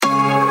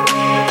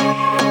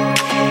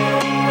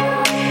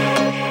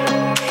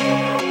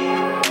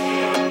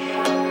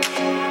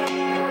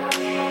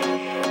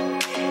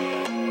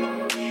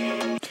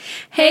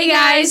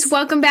guys,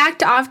 welcome back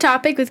to Off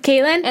Topic with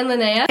Caitlin and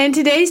Linnea. And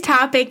today's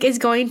topic is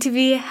going to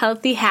be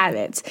healthy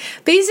habits.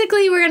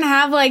 Basically, we're going to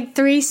have like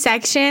 3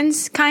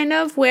 sections kind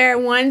of where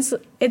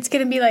it's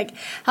going to be like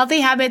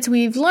healthy habits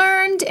we've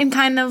learned and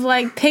kind of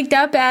like picked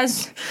up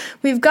as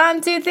we've gone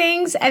through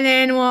things. And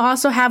then we'll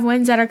also have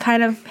ones that are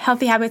kind of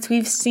healthy habits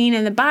we've seen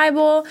in the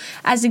Bible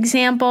as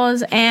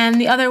examples.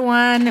 And the other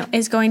one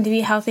is going to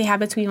be healthy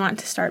habits we want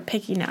to start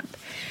picking up.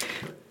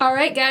 All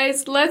right,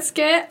 guys, let's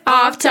get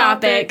off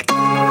topic. All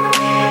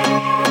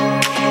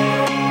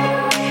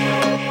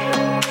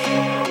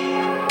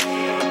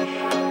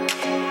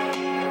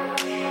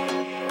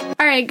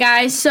right,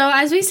 guys, so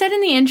as we said in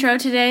the intro,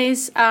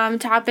 today's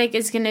topic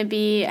is going to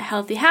be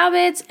healthy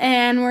habits,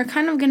 and we're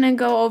kind of going to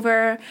go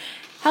over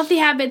healthy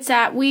habits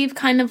that we've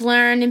kind of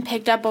learned and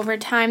picked up over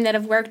time that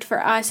have worked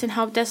for us and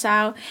helped us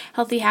out,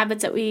 healthy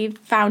habits that we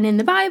found in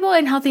the Bible,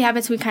 and healthy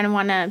habits we kind of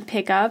want to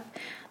pick up.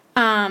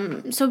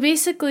 So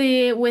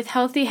basically, with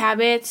healthy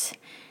habits,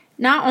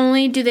 not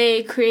only do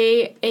they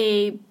create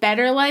a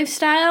better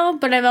lifestyle,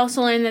 but I've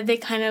also learned that they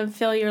kind of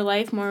fill your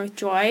life more with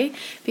joy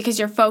because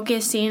you're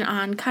focusing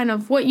on kind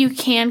of what you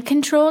can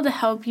control to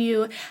help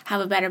you have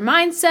a better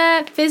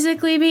mindset,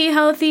 physically be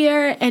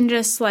healthier, and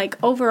just like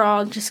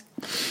overall just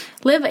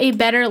live a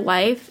better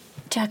life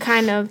to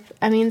kind of,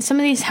 some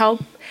of these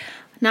help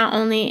not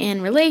only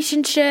in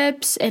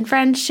relationships and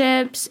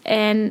friendships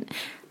and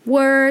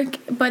work,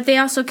 but they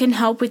also can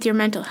help with your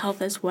mental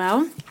health as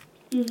well.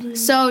 Mm-hmm.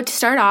 So to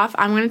start off,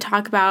 I'm going to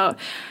talk about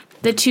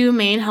the 2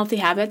 main healthy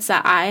habits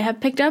that I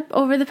have picked up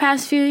over the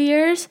past few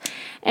years.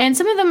 And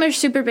some of them are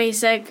super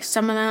basic,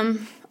 some of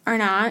them are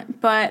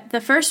not. But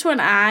the first one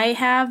I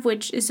have,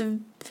 which is a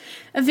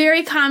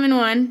very common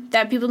one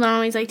that people don't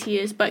always like to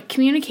use, but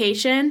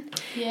communication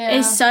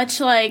is such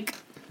like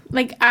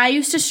I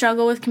used to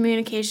struggle with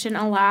communication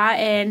a lot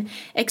and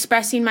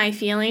expressing my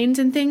feelings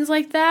and things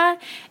like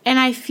that. And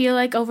I feel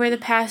like over the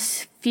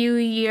past few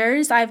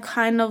years, I've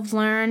kind of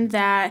learned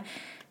that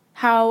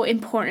how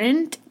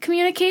important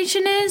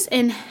communication is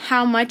and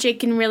how much it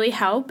can really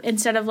help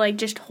instead of like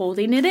just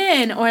holding it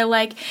in, or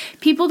like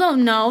people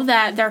don't know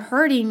that they're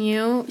hurting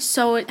you.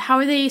 So how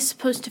are they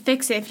supposed to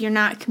fix it if you're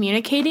not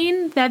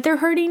communicating that they're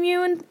hurting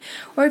you,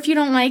 or if you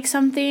don't like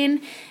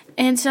something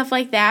and stuff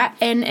like that?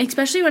 And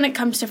especially when it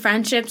comes to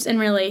friendships and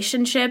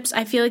relationships,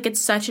 I feel like it's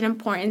such an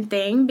important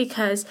thing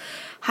because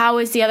how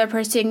is the other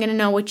person going to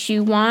know what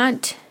you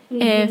want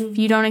if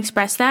you don't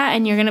express that,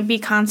 and you're going to be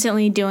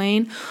constantly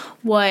doing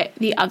what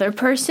the other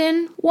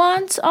person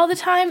wants all the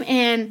time,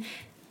 and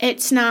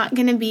it's not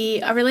going to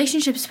be, a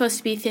relationship is supposed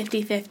to be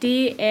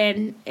 50-50,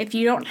 and if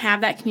you don't have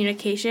that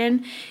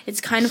communication,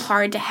 it's kind of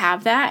hard to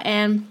have that.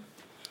 And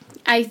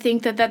I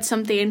think that that's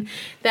something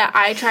that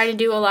I try to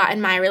do a lot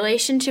in my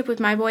relationship with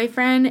my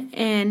boyfriend,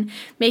 and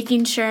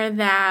making sure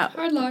that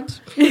hard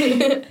knocks.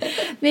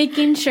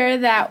 making sure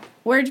that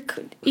we're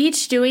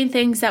each doing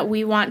things that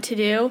we want to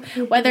do,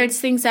 whether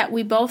it's things that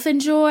we both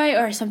enjoy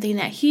or something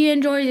that he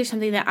enjoys or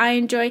something that I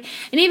enjoy.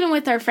 And even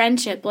with our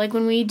friendship, like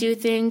when we do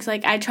things,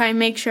 like I try and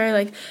make sure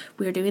like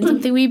we're doing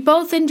something we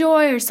both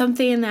enjoy or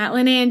something that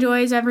Linnea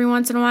enjoys every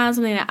once in a while,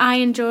 something that I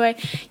enjoy.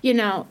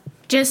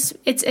 Just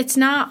it's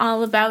not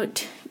all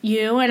about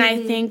you. And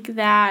I think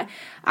that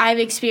I've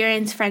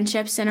experienced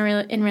friendships in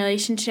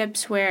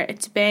relationships where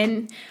it's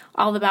been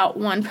all about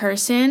one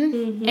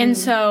person. And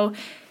so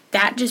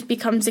that just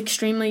becomes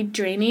extremely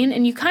draining.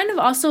 And you kind of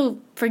also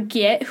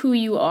forget who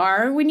you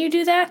are when you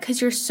do that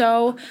because you're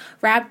so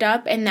wrapped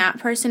up in that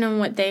person and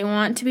what they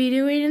want to be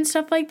doing and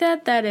stuff like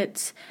that, that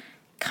it's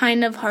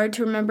kind of hard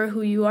to remember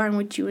who you are and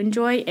what you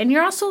enjoy. And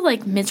you're also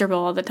like miserable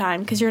all the time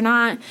because you're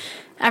not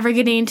ever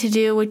getting to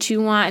do what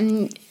you want,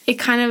 and it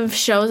kind of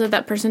shows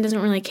that person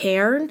doesn't really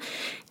care.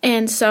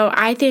 And so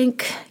I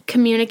think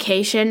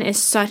communication is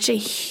such a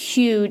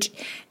huge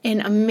and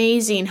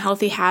amazing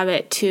healthy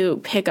habit to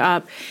pick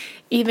up,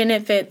 even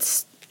if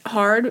it's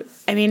hard.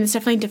 It's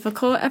definitely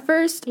difficult at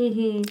first,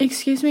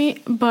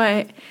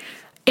 but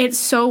it's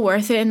so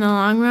worth it in the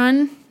long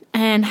run.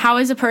 And how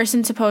is a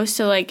person supposed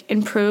to like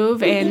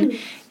improve and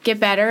get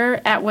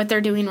better at what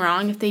they're doing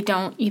wrong if they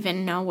don't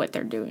even know what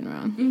they're doing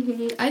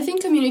wrong? I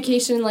think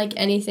communication, like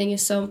anything,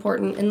 is so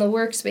important in the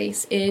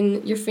workspace,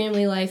 in your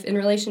family life, in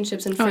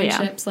relationships and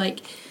friendships. Like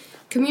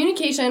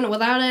communication,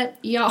 without it,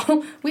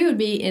 y'all, we would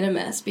be in a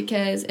mess,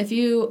 because if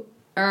you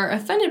are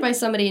offended by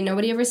somebody and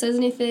nobody ever says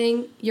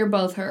anything, you're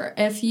both hurt.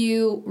 If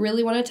you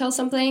really want to tell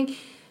something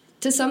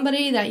to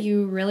somebody that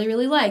you really,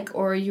 really like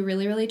or you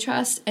really, really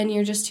trust and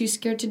you're just too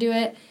scared to do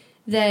it,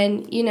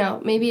 then,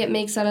 maybe it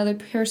makes that other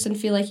person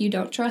feel like you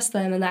don't trust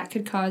them, and that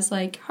could cause,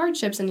 like,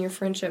 hardships in your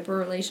friendship or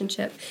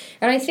relationship.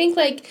 And I think,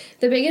 like,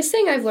 the biggest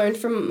thing I've learned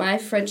from my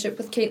friendship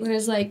with Caitlin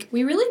is, like,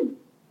 we really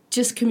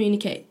just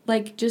communicate,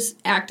 like, just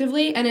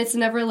actively, and it's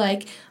never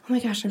like, oh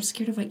my gosh, I'm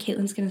scared of what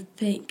Caitlin's gonna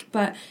think,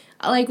 but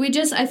like,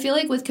 I feel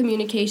like with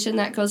communication,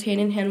 that goes hand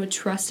in hand with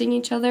trusting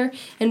each other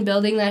and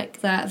building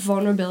that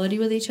vulnerability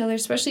with each other,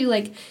 especially,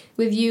 like,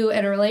 with you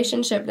in a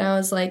relationship now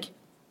is, like,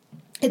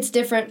 it's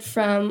different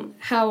from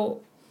how,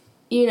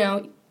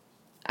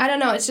 I don't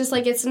know, it's just,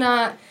 like, it's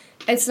not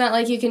it's not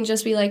like you can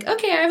just be like,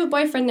 okay, I have a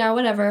boyfriend now,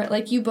 whatever.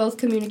 Like, you both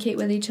communicate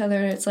with each other,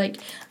 and it's like,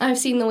 I've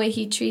seen the way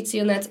he treats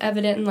you, and that's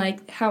evident in,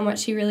 like, how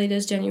much he really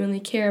does genuinely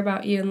care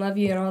about you and love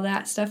you and all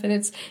that stuff.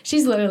 And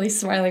she's literally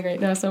smiling right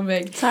now so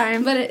big. Sorry.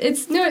 But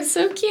it's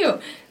so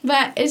cute.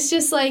 But it's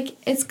just, like,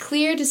 it's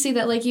clear to see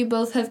that, like, you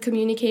both have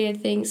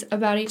communicated things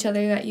about each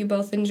other that you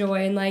both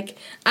enjoy. And, like,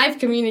 I've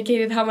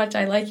communicated how much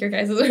I like your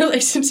guys'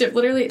 relationship.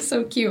 Literally, it's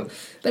so cute.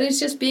 But it's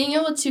just being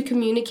able to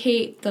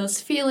communicate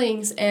those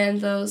feelings and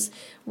those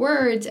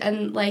words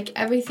and, like,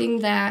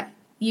 everything that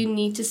you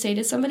need to say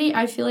to somebody.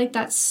 I feel like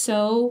that's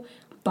so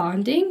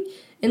bonding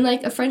in,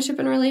 like, a friendship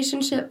and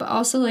relationship. But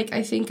also, like,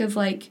 I think of,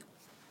 like,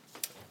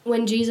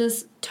 when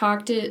Jesus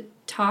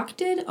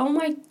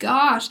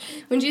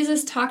when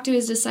Jesus talked to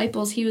his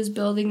disciples, he was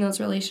building those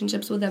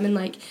relationships with them, and,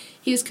 like,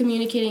 he was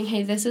communicating,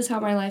 hey, this is how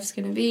my life's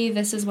going to be,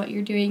 this is what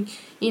you're doing,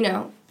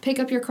 pick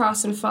up your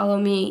cross and follow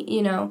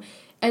me,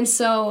 and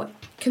so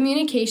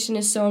communication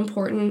is so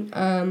important.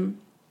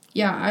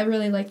 I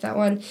really like that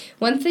one.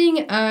 One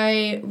thing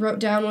I wrote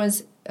down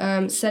was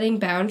setting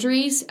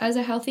boundaries as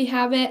a healthy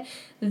habit.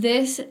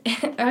 This,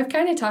 I've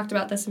kind of talked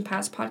about this in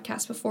past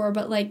podcasts before,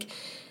 but, like,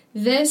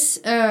 this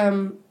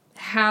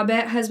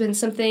habit has been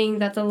something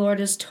that the Lord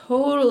has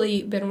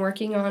totally been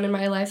working on in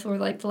my life over,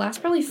 like, the last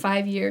probably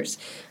 5 years.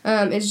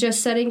 Is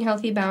just setting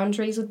healthy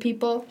boundaries with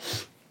people.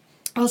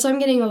 Also, I'm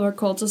getting over a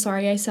cold, so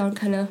sorry I sound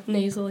kind of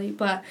nasally,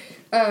 but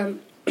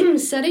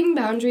setting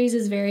boundaries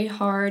is very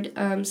hard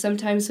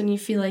sometimes when you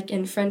feel like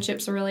in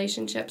friendships or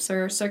relationships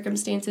or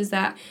circumstances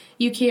that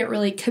you can't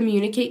really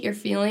communicate your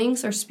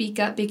feelings or speak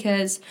up,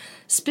 because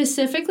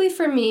specifically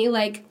for me,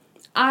 like,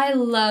 I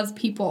love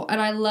people, and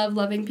I love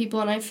loving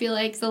people, and I feel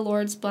like the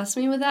Lord's blessed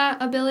me with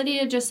that ability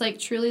to just, like,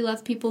 truly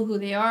love people who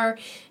they are,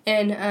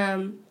 and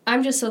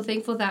I'm just so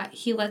thankful that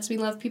he lets me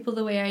love people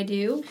the way I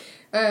do,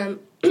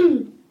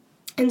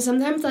 and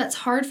sometimes that's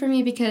hard for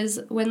me because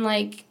when,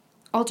 like,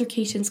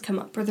 altercations come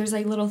up, or there's,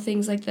 like, little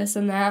things like this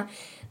and that,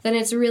 then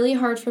it's really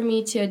hard for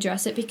me to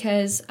address it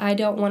because I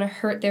don't want to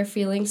hurt their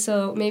feelings,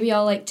 so maybe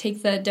I'll, like,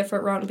 take the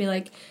different route and be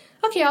like,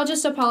 okay, I'll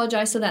just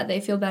apologize so that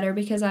they feel better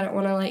because I don't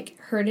want to, like,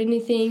 hurt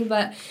anything.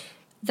 But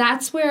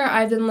that's where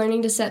I've been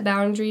learning to set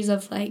boundaries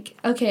of, like,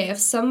 okay, if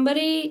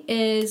somebody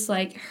is,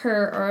 like,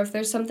 hurt, or if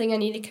there's something I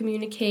need to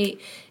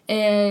communicate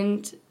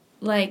and,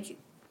 like,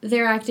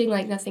 they're acting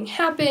like nothing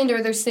happened,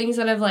 or there's things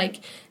that have,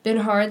 like, been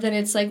hard, then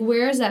it's like,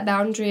 where is that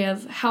boundary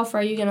of how far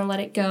are you going to let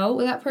it go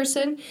with that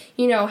person?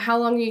 How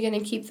long are you going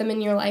to keep them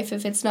in your life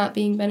if it's not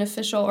being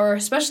beneficial? Or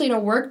especially in a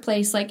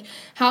workplace, like,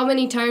 how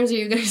many times are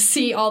you going to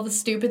see all the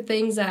stupid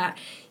things that,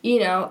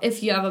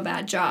 if you have a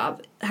bad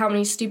job, how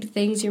many stupid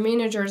things your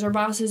managers or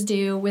bosses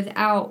do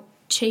without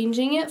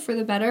changing it for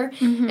the better?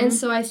 Mm-hmm. And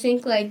so I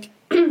think, like,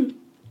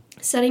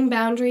 setting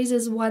boundaries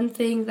is one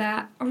thing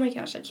that, oh my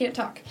gosh, I can't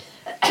talk.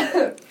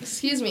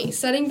 Excuse me.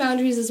 Setting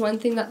boundaries is one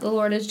thing that the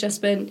Lord has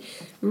just been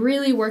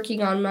really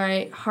working on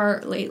my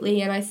heart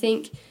lately, and I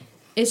think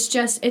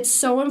it's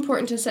so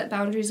important to set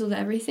boundaries with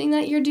everything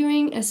that you're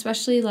doing,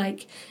 especially,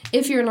 like,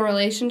 if you're in a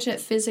relationship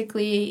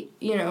physically,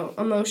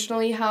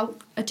 emotionally, how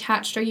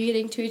attached are you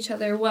getting to each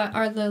other? What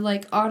are the,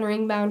 like,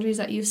 honoring boundaries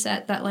that you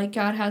set that, like,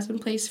 God has in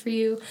place for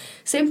you?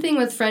 Same thing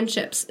with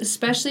friendships,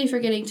 especially if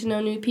you're getting to know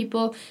new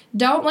people.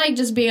 Don't, like,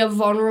 just be a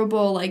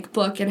vulnerable, like,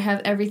 book and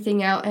have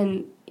everything out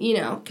and,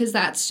 because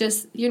that's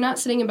just, you're not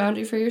setting a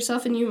boundary for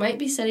yourself, and you might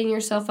be setting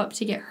yourself up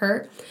to get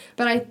hurt.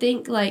 But I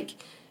think, like,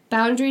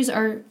 boundaries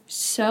are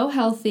so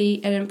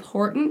healthy and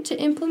important to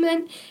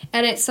implement,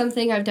 and it's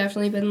something I've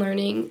definitely been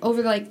learning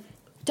over, like,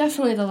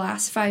 definitely the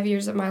last 5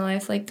 years of my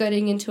life, like,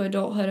 getting into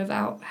adulthood,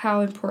 about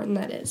how important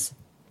that is.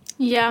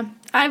 Yeah,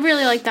 I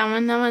really like that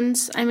one.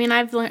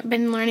 I've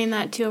been learning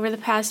that too over the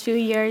past few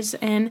years,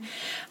 and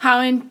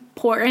how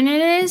important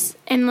it is,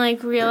 and,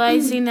 like,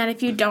 realizing that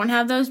if you don't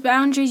have those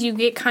boundaries, you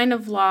get kind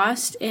of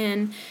lost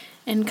in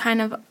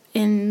kind of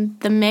in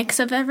the mix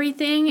of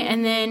everything,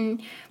 and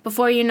then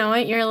before you know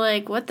it, you're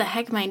like, what the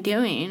heck am I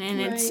doing? And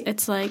right.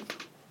 It's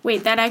like,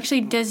 wait, that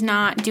actually does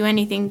not do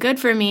anything good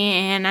for me,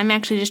 and I'm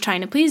actually just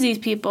trying to please these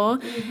people,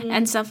 mm-hmm.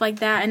 and stuff like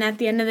that. And at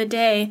the end of the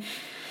day,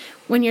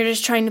 when you're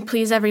just trying to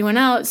please everyone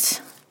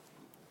else,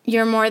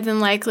 you're more than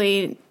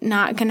likely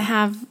not going to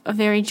have a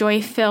very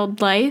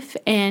joy-filled life.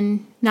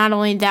 And not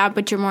only that,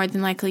 but you're more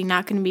than likely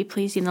not going to be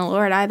pleasing the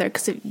Lord either,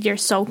 because you're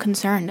so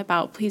concerned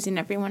about pleasing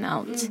everyone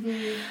else.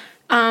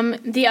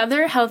 Mm-hmm. The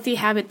other healthy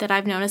habit that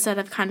I've noticed that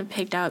I've kind of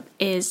picked up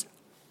is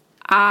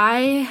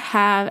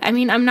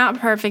I'm not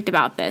perfect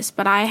about this,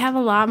 but I have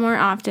a lot more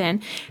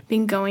often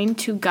been going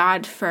to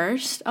God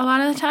first a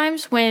lot of the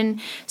times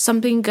when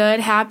something good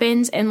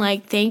happens, and,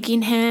 like,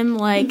 thanking Him,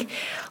 like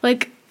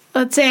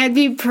let's say I'd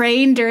be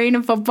praying during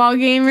a football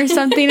game or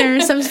something,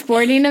 or some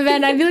sporting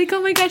event. I'd be like,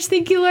 oh my gosh,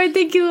 thank you, Lord.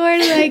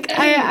 Like,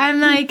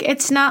 I'm like,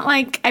 it's not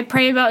like I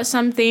pray about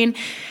something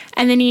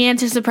and then He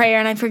answers the prayer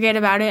and I forget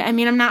about it. I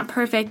mean, I'm not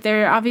perfect.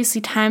 There are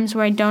obviously times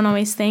where I don't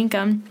always thank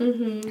Him.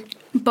 Mm-hmm.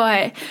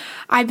 But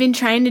I've been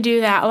trying to do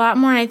that a lot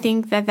more, and I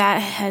think that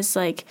has,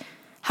 like,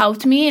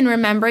 helped me in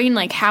remembering,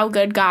 like, how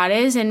good God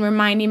is, and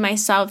reminding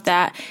myself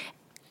that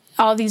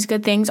all these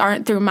good things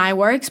aren't through my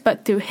works,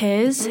 but through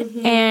his.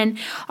 And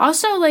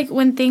also, like,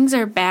 when things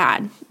are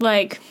bad,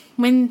 like,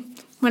 when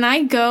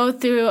I go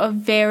through a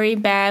very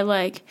bad,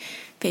 like,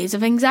 phase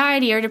of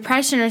anxiety or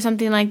depression or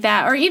something like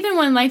that, or even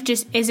when life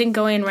just isn't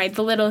going right,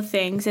 the little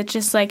things, it's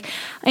just, like,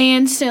 I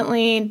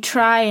instantly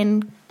try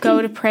and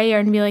go to prayer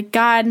and be like,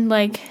 God,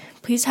 like,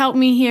 please help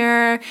me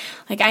here.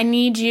 Like, I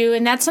need you.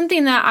 And that's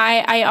something that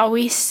I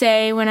always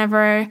say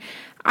whenever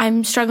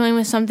I'm struggling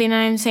with something and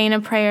I'm saying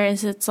a prayer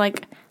is it's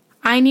like,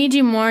 I need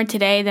you more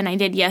today than I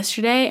did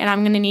yesterday, and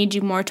I'm going to need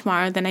you more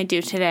tomorrow than I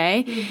do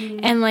today.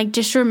 And, like,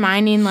 just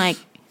reminding, like,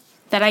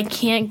 that I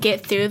can't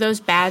get through those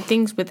bad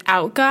things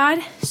without God.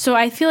 So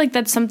I feel like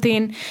that's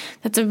something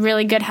that's a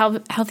really good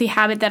healthy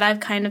habit that I've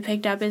kind of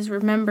picked up, is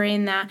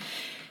remembering that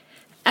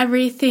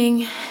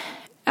everything,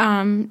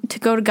 to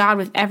go to God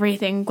with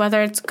everything,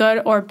 whether it's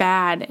good or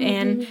bad.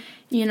 And,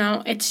 you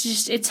know,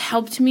 it's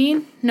helped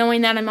me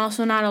knowing that I'm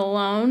also not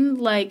alone.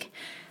 Like,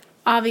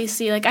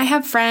 obviously, like, I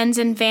have friends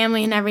and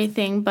family and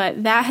everything,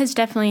 but that has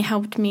definitely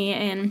helped me,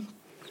 and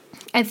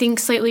I think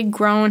slightly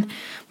grown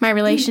my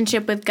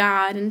relationship with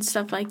God and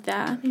stuff like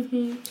that.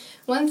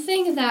 One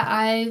thing that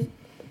I've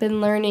been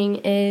learning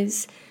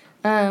is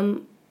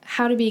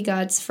how to be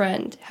God's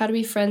friend, how to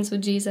be friends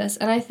with Jesus.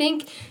 And I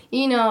think,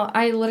 you know,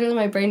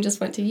 my brain just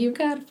went to, you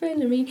got a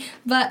friend of me.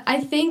 But I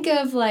think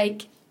of,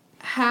 like,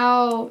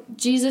 how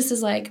Jesus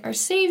is, like, our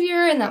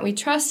Savior and that we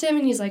trust him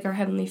and he's, like, our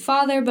Heavenly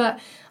Father, but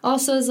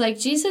also is, like,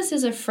 Jesus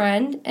is a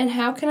friend, and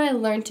how can I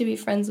learn to be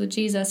friends with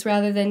Jesus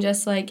rather than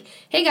just, like,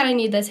 hey, God, I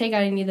need this, hey,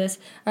 God, I need this,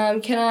 I'm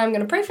going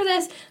to pray for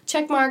this,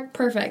 check mark,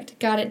 perfect,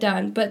 got it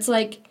done. But it's,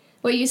 like,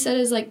 what you said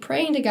is, like,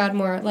 praying to God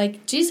more.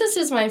 Like, Jesus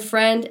is my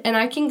friend, and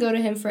I can go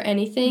to him for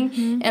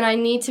anything, and I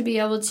need to be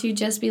able to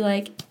just be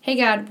like, hey,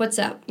 God, what's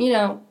up? You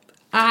know,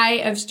 I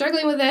am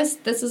struggling with this.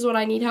 This is what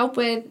I need help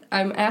with.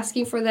 I'm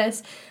asking for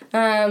this.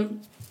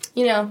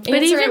 You know,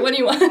 answer it when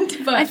you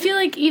want. But I feel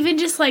like even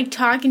just, like,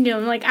 talking to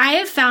him, like, I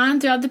have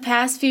found throughout the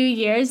past few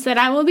years that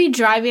I will be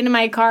driving in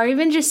my car,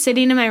 even just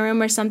sitting in my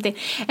room or something,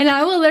 and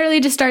I will literally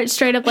just start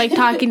straight up, like,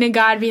 talking to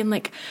God, being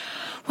like,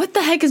 what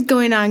the heck is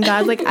going on,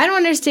 God? Like, I don't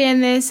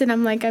understand this, and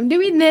I'm like, I'm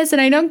doing this, and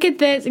I don't get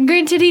this. And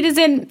granted, he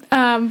doesn't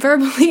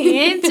verbally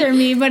answer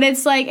me, but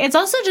it's like, it's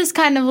also just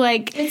kind of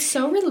like, it's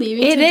so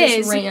relieving to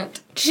just rant.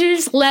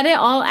 Just let it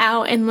all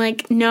out and,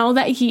 like, know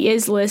that he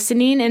is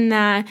listening, and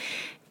that,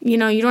 you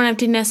know, you don't have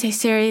to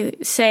necessarily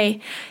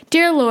say,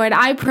 dear Lord,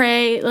 I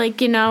pray, like,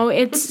 you know,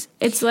 it's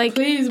like,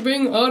 please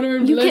bring honor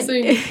and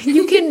blessing.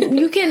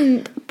 You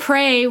can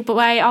pray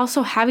by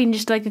also having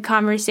just, like, a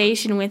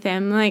conversation with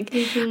him. Like,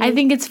 I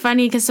think it's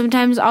funny because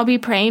sometimes I'll be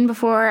praying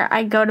before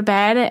I go to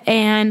bed,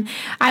 and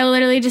I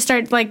literally just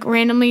start, like,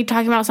 randomly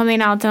talking about something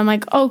else, and I'm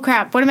like, oh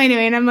crap, what am I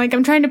doing? I'm like,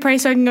 I'm trying to pray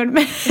so I can go to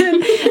bed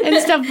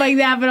and stuff like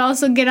that, but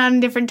also get on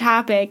a different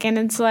topic. And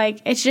it's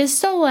like, it's just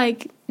so,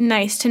 like,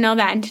 nice to know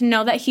that, and to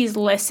know that he's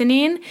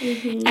listening,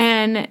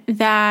 and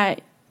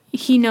that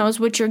he knows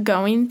what you're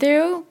going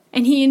through,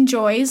 and he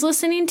enjoys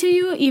listening to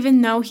you,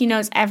 even though he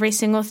knows every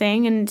single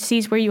thing and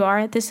sees where you are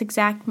at this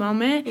exact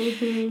moment.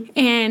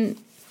 And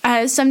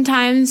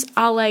sometimes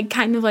I'll, like,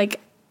 kind of, like,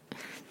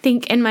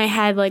 think in my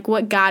head, like,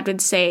 what God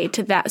would say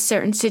to that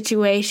certain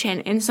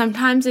situation, and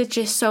sometimes it's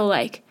just so,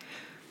 like,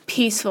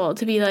 peaceful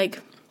to be like,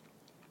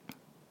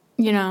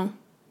 you know,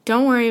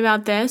 don't worry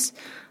about this,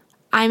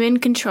 I'm in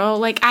control.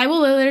 Like, I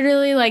will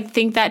literally, like,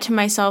 think that to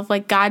myself,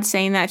 like, God's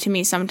saying that to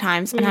me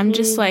sometimes, and I'm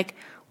just like,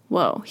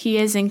 whoa, he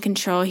is in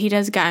control. He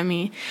does got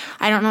me.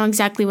 I don't know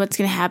exactly what's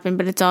going to happen,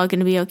 but it's all going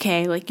to be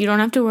okay. Like, you don't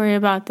have to worry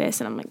about this.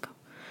 And I'm like,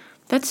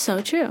 that's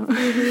so true.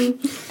 I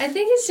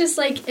think it's just,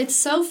 like, it's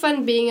so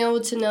fun being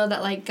able to know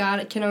that, like,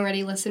 God can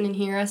already listen and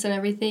hear us and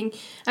everything.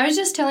 I was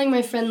just telling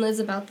my friend Liz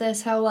about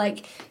this, how,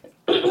 like,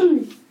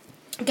 God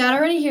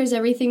already hears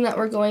everything that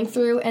we're going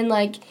through, and,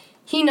 like,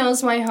 he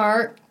knows my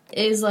heart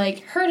is,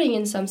 like, hurting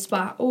in some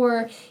spot,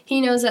 or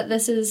he knows that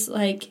this is,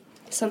 like,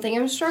 something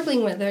I'm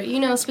struggling with, or, you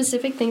know,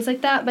 specific things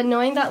like that. But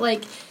knowing that,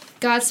 like,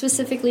 God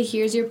specifically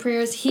hears your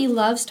prayers, he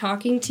loves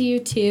talking to you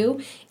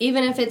too,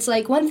 even if it's,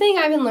 like, one thing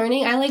I've been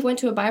learning, I, like, went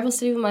to a Bible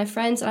study with my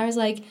friends, and I was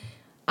like,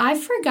 I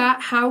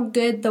forgot how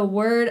good the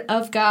Word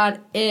of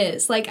God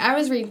is. Like, I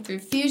was reading through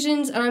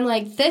Ephesians, and I'm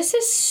like, this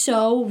is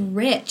so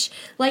rich.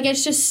 Like,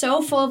 it's just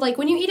so full of, like,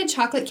 when you eat a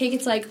chocolate cake,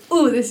 it's like,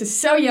 ooh, this is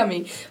so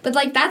yummy. But,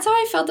 like, that's how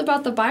I felt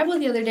about the Bible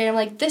the other day. I'm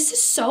like, this is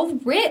so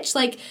rich.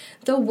 Like,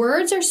 the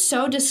words are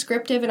so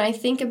descriptive, and I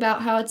think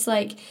about how it's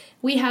like,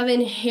 we have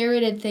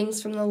inherited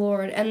things from the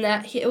Lord, and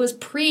that it was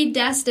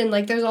predestined.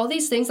 Like, there's all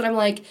these things that I'm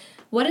like,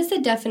 what is the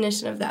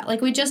definition of that?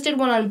 Like, we just did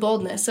one on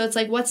boldness. So it's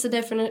like, what is the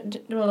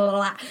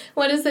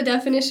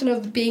definition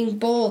of being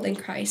bold in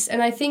Christ?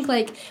 And I think,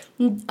 like,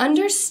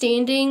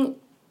 understanding,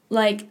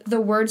 like, the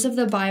words of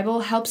the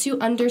Bible helps you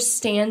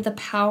understand the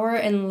power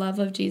and love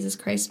of Jesus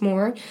Christ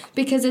more.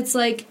 Because it's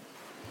like,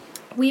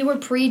 we were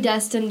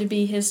predestined to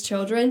be his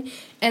children.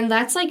 And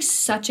that's, like,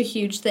 such a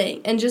huge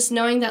thing. And just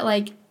knowing that,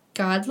 like,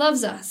 God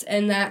loves us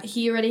and that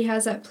he already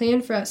has that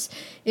plan for us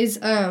is,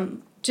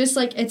 just,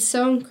 like, it's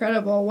so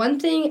incredible. One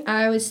thing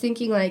I was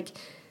thinking, like,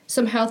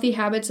 some healthy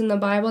habits in the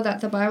Bible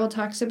that the Bible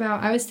talks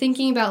about, I was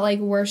thinking about, like,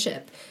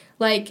 worship.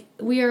 Like,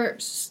 we are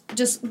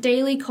just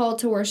daily called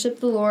to worship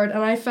the Lord. And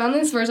I found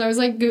this verse. I was,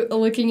 like,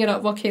 looking it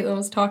up while Caitlin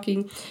was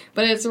talking.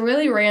 But it's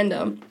really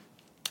random.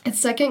 It's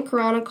 2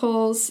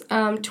 Chronicles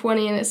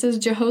 20, and it says,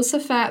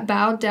 Jehoshaphat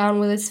bowed down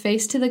with his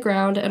face to the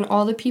ground, and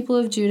all the people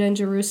of Judah and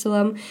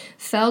Jerusalem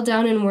fell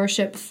down in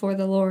worship before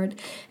the Lord.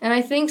 And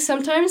I think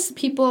sometimes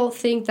people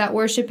think that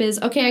worship is,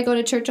 okay, I go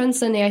to church on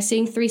Sunday, I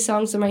sing 3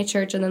 songs in my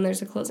church, and then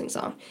there's a closing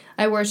song.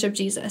 I worship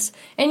Jesus.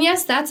 And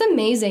yes, that's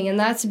amazing, and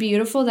that's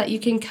beautiful that you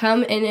can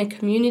come in a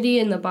community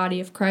in the body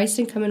of Christ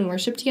and come and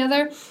worship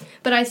together.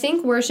 But I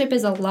think worship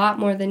is a lot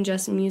more than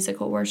just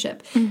musical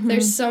worship. Mm-hmm.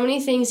 There's so many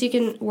things you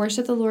can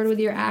worship the Lord with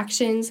your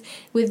actions,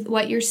 with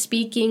what you're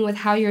speaking, with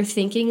how you're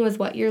thinking, with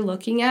what you're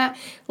looking at.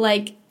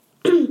 Like,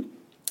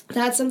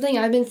 that's something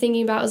I've been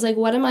thinking about, is like,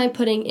 what am I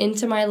putting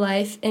into my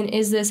life, and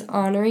is this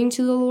honoring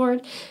to the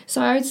Lord?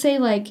 So I would say,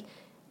 like,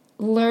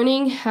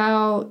 learning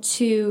how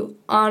to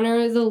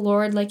honor the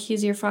Lord like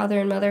he's your father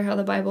and mother, how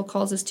the Bible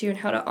calls us to, and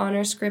how to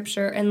honor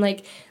Scripture, and,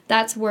 like,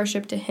 that's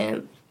worship to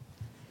him.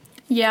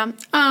 Yeah.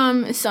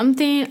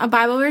 A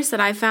Bible verse that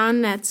I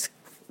found that's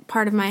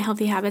part of my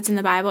healthy habits in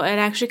the Bible, it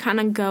actually kind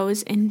of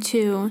goes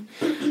into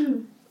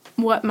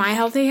what my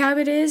healthy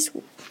habit is.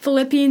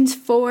 Philippians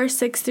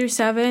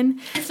 4:6-7.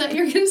 I thought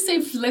you were going to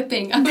say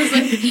flipping. I was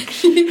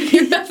like,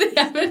 your healthy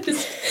habit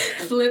is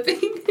flipping.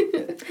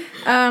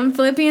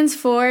 Philippians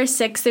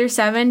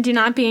 4:6-7. Do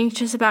not be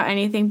anxious about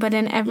anything, but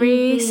in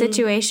every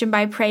situation,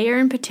 by prayer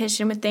and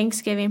petition with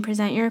thanksgiving,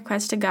 present your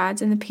requests to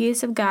God, and the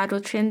peace of God will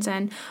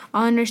transcend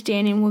all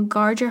understanding, will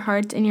guard your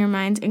hearts and your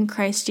minds in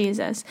Christ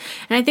Jesus.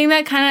 And I think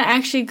that kind of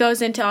actually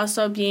goes into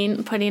also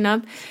putting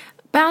up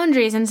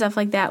boundaries and stuff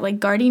like that, like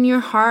guarding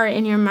your heart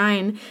and your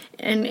mind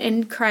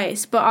in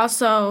Christ, but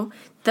also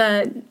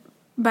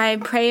by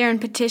prayer and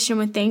petition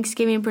with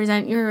thanksgiving,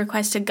 present your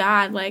request to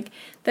God. Like,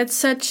 that's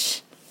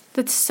such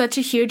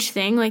a huge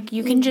thing. Like,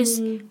 you can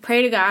just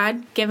pray to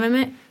God, give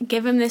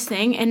him this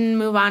thing, and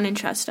move on and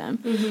trust him.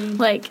 Mm-hmm.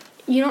 Like,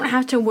 you don't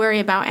have to worry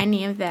about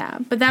any of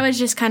that. But that was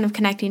just kind of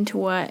connecting to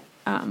what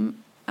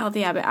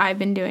healthy habit I've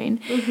been doing.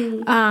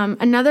 Mm-hmm.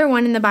 Another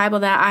one in the Bible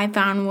that I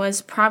found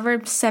was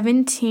Proverbs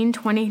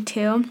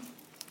 17:22.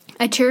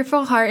 A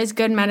cheerful heart is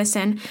good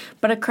medicine,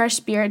 but a crushed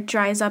spirit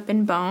dries up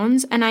in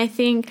bones. And I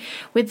think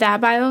with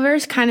that Bible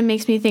verse kind of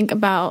makes me think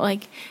about,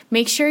 like,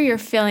 make sure you're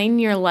filling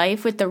your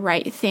life with the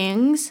right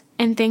things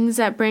and things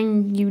that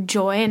bring you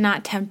joy and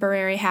not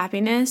temporary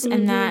happiness,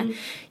 and that,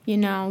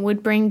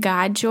 would bring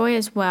God joy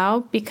as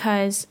well.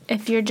 Because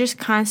if you're just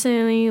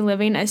constantly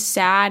living a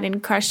sad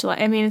and crushed life,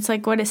 I mean, it's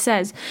like what it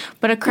says,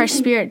 but a crushed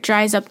spirit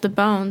dries up the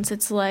bones.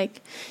 It's like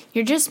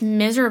you're just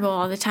miserable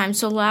all the time.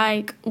 So,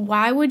 like,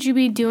 why would you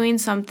be doing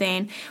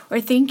something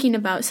or thinking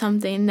about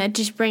something that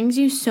just brings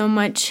you so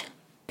much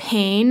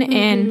pain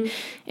and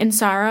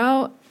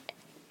sorrow,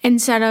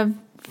 instead of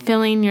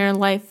filling your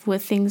life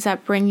with things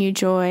that bring you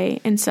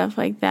joy and stuff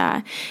like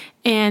that?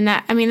 And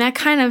that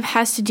kind of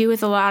has to do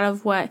with a lot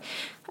of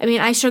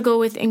I struggle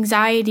with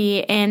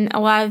anxiety, and a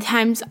lot of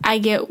times I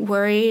get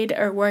worried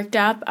or worked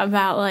up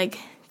about, like,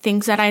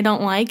 things that I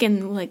don't like.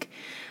 And, like,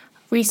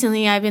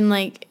 recently I've been,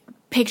 like,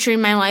 picturing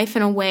my life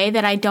in a way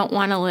that I don't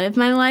want to live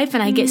my life,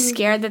 and I get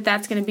scared that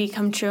that's going to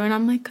become true. And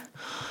I'm like,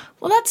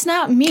 well, that's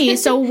not me.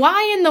 So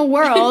why in the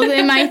world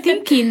am I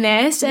thinking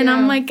this? And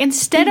I'm like,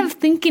 instead of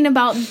thinking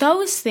about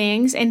those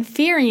things and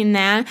fearing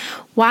that,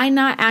 why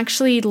not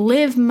actually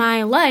live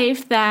my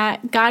life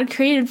that God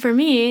created for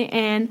me?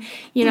 And,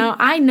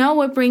 I know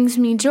what brings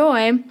me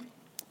joy.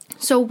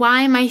 So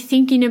why am I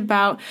thinking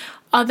about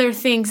other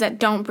things that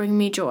don't bring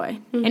me joy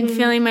and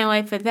filling my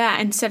life with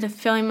that, instead of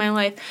filling my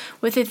life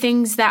with the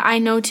things that I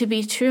know to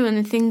be true and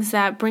the things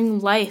that bring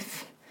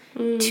life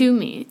to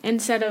me,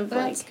 instead of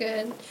That's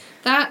good.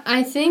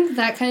 I think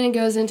that kind of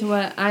goes into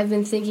what I've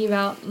been thinking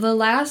about the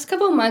last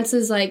couple of months.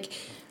 Is like,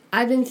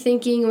 I've been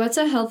thinking, what's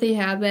a healthy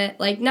habit?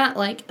 Like, not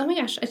like, oh my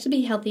gosh, I should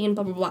be healthy and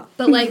blah, blah, blah.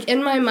 But, like,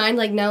 in my mind,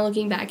 like, now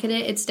looking back at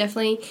it, it's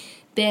definitely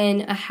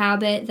been a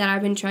habit that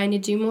I've been trying to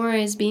do more,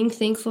 is being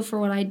thankful for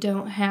what I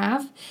don't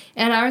have.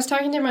 And I was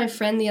talking to my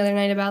friend the other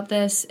night about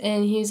this,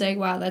 and he's like,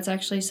 wow, that's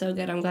actually so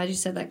good. I'm glad you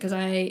said that, because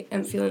I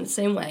am feeling the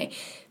same way.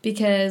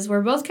 Because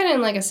we're both kind of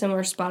in, like, a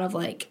similar spot of,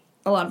 like,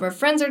 a lot of our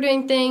friends are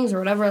doing things or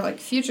whatever, like,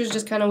 the future's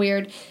just kind of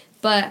weird.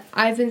 But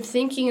I've been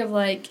thinking of,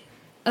 like,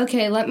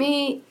 okay, let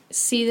me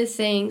see the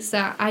things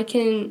that I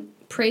can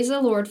praise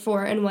the Lord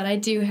for and what I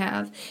do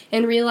have,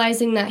 and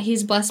realizing that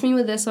He's blessed me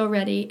with this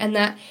already, and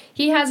that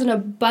He has an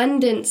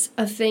abundance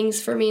of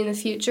things for me in the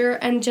future,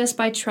 and just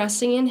by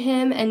trusting in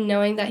Him and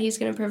knowing that He's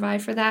going to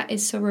provide for that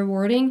is so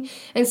rewarding.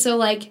 And so,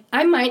 like,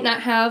 I might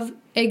not have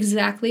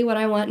exactly what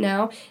I want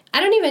now.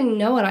 I don't even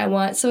know what I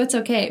want, so it's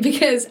okay,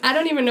 because I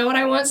don't even know what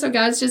I want, so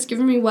God's just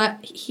giving me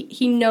what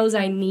He knows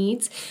I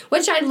need,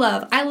 which I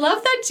love. I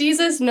love that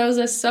Jesus knows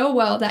us so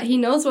well, that He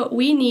knows what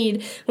we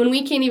need when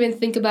we can't even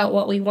think about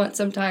what we want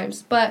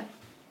sometimes. But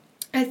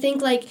I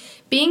think, like,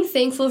 being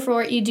thankful for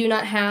what you do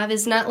not have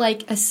is not,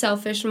 like, a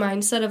selfish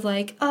mindset of,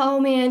 like, oh,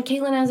 man,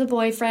 Caitlin has a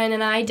boyfriend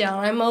and I don't.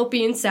 I'm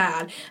mopey and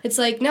sad. It's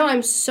like, no,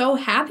 I'm so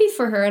happy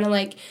for her. And I'm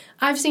like,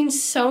 I've seen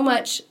so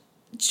much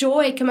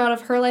joy come out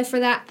of her life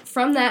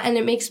from that, and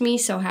it makes me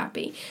so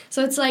happy.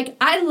 So it's like,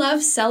 I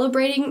love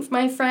celebrating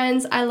my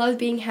friends. I love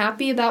being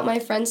happy about my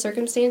friends'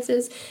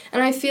 circumstances.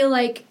 And I feel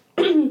like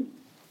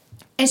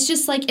it's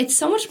just, like, it's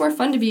so much more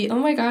fun to be, oh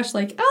my gosh,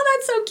 like, oh,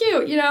 that's so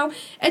cute, you know?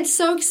 It's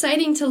so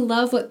exciting to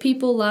love what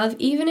people love,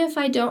 even if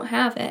I don't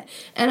have it.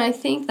 And I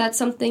think that's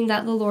something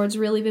that the Lord's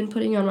really been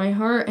putting on my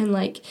heart. And,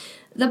 like,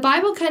 the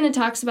Bible kind of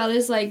talks about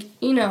is, like,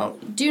 you know,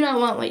 do not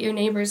want what your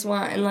neighbors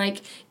want, and,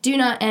 like, do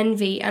not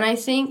envy. And I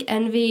think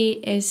envy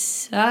is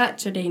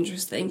such a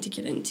dangerous thing to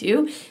get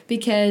into,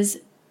 because,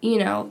 you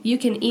know, you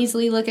can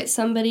easily look at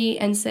somebody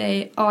and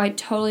say, oh, I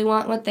totally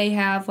want what they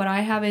have. What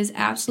I have is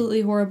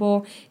absolutely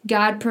horrible.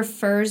 God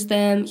prefers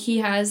them. He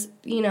has,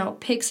 you know,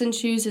 picks and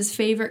chooses his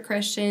favorite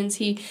Christians.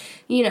 He,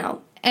 you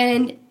know,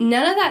 and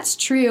none of that's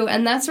true.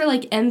 And that's where,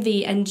 like,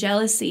 envy and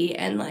jealousy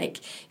and,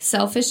 like,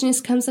 selfishness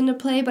comes into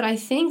play. But I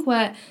think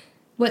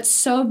what's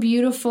so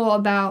beautiful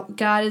about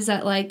God is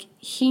that, like,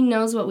 he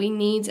knows what we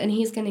need and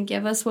he's going to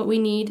give us what we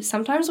need.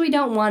 Sometimes we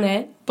don't want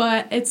it,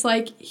 but it's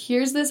like,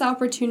 here's this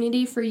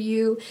opportunity for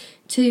you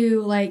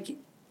to, like,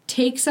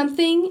 take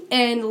something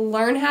and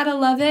learn how to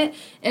love it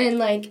and,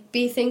 like,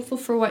 be thankful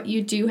for what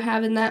you do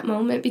have in that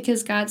moment,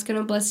 because God's going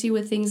to bless you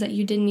with things that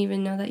you didn't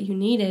even know that you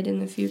needed in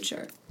the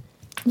future.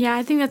 Yeah,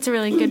 I think that's a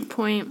really good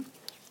point.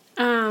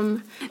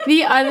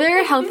 The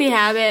other healthy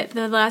habit,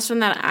 the last one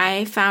that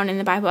I found in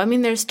the Bible, I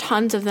mean, there's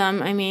tons of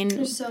them. I mean,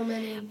 there's so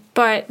many.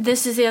 But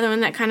this is the other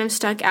one that kind of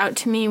stuck out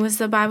to me, was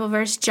the Bible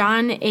verse,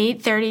 John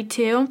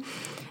 8:32.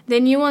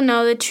 Then you will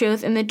know the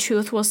truth, and the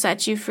truth will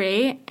set you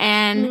free.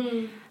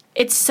 And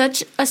it's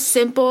such a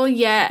simple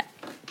yet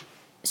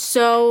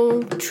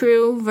so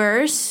true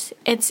verse.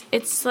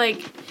 It's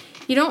like,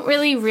 you don't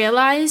really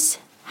realize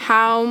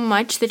how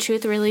much the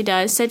truth really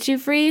does set you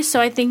free.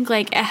 So I think,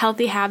 like, a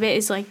healthy habit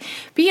is, like,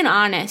 being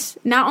honest,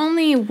 not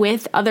only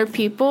with other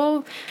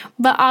people,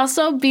 but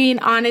also being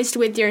honest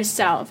with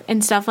yourself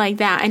and stuff like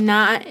that, and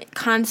not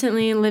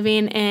constantly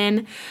living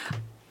in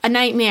a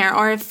nightmare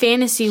or a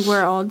fantasy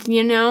world,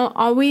 you know,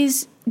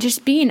 always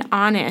just being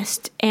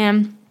honest.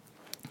 And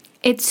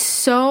it's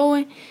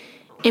so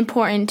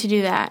important to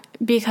do that,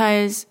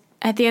 because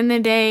at the end of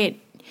the day,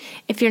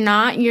 if you're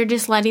not, you're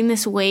just letting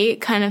this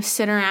weight kind of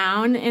sit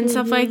around and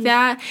stuff like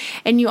that.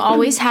 And you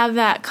always have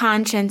that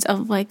conscience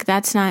of, like,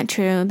 that's not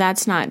true.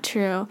 That's not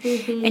true.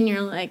 And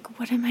you're like,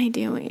 what am I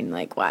doing?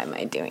 Like, why am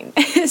I doing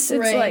this?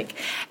 It's like,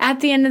 at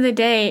the end of the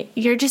day,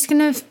 you're just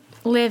going to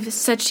live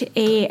such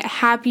a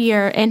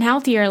happier and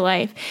healthier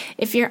life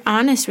if you're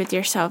honest with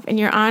yourself and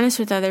you're honest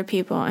with other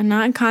people, and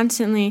not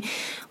constantly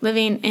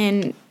living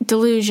in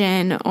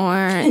delusion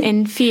or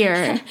in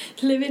fear.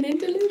 Living in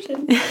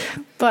delusion.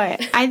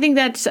 But I think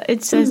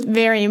it's a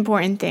very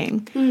important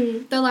thing.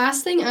 The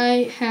last thing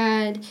I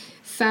had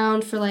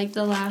found for, like,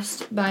 the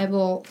last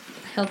Bible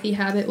healthy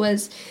habit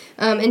was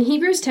in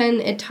Hebrews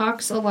 10, it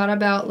talks a lot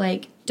about,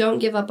 like, don't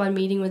give up on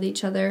meeting with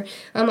each other.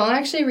 I'll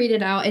actually read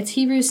it out. It's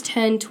Hebrews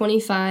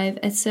 10:25.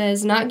 It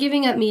says, not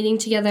giving up meeting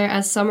together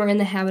as some are in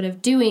the habit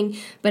of doing,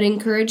 but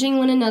encouraging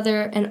one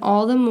another, and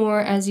all the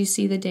more as you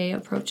see the day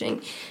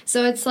approaching.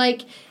 So it's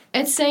like,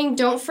 it's saying,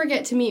 don't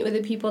forget to meet with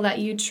the people that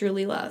you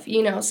truly love.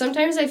 You know,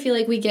 sometimes I feel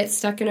like we get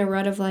stuck in a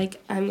rut of,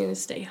 like, I'm going to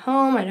stay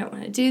home, I don't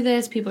want to do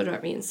this, people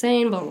drive me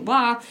insane, blah, blah,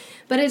 blah.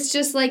 But it's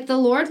just like, the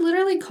Lord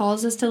literally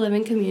calls us to live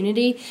in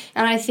community,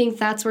 and I think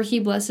that's where he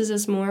blesses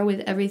us more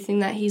with everything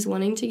that he's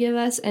wanting to give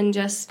us, and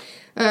just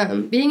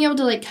being able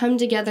to, like, come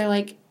together,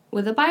 like,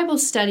 with a Bible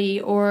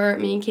study, or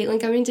me and Caitlin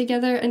coming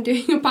together and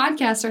doing a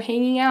podcast or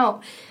hanging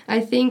out.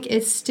 I think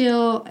it's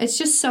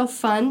just so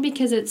fun,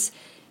 because it's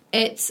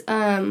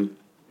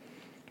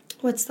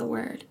what's the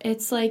word?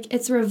 It's like,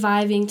 it's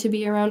reviving to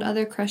be around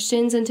other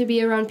Christians and to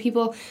be around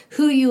people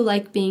who you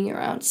like being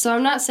around. So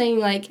I'm not saying,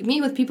 like,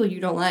 meet with people you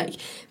don't like,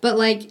 but,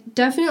 like,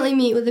 definitely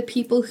meet with the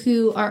people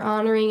who are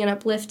honoring and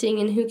uplifting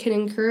and who can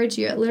encourage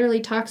you. It literally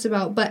talks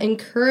about, but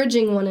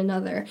encouraging one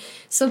another.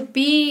 So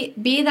be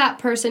that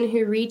person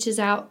who reaches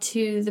out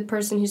to the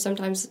person who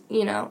sometimes,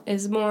 you know,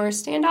 is more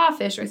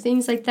standoffish or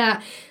things like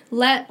that.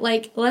 Let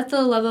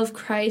the love of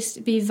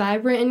Christ be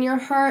vibrant in your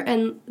heart,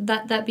 and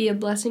that be a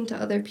blessing to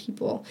other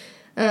people.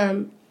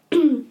 A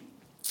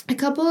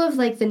couple of,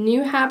 like, the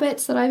new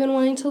habits that I've been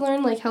wanting to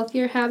learn, like,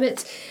 healthier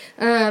habits.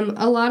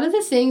 A lot of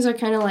the things are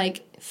kind of,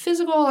 like,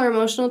 physical or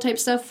emotional type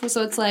stuff.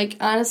 So it's, like,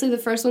 honestly, the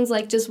first one's,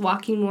 like, just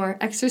walking more,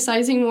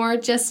 exercising more,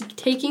 just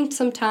taking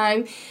some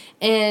time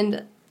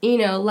and, you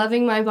know,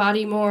 loving my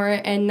body more,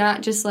 and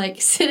not just,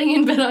 like, sitting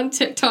in bed on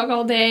TikTok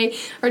all day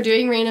or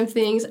doing random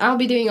things. I'll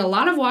be doing a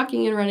lot of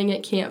walking and running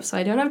at camp, so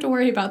I don't have to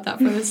worry about that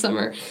for this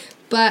summer.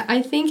 But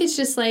I think it's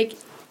just, like,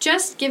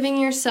 just giving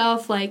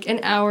yourself, like, an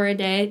hour a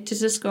day to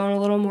just go on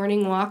a little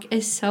morning walk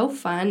is so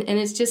fun, and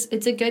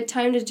it's a good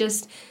time to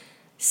just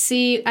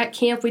see at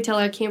camp, we tell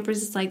our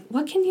campers, it's like,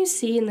 what can you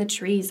see in the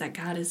trees that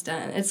God has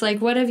done? It's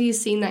like, what have you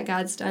seen that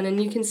God's done?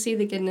 And you can see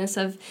the goodness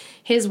of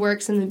his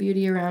works and the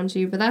beauty around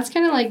you. But that's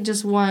kind of like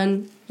just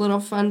one little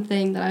fun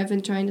thing that I've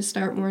been trying to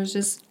start more, is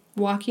just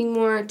walking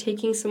more,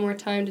 taking some more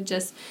time to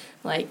just,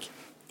 like,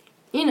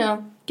 you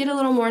know, get a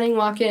little morning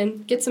walk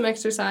in, get some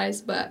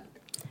exercise. But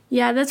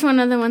yeah, that's one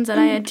of the ones that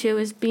I had too,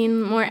 is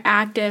being more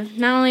active.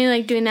 Not only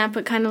like doing that,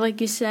 but kind of like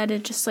you said,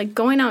 it's just like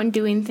going out and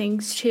doing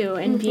things too,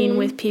 and being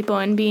with people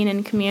and being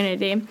in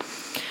community.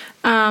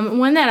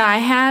 One that I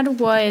had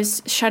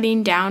was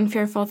shutting down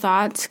fearful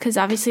thoughts, because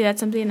obviously that's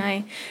something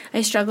I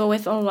struggle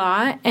with a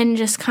lot, and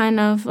just kind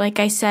of, like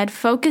I said,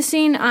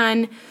 focusing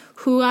on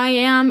who I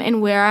am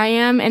and where I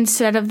am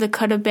instead of the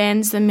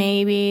could-have-beens, the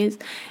maybes,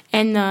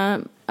 and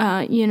the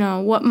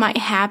what might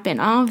happen,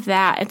 all of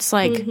that. It's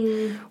like,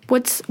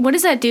 what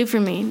does that do for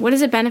me? What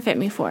does it benefit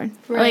me for?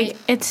 Right.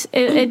 Like,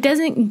 it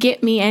doesn't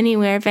get me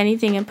anywhere. If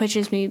anything, it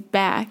pushes me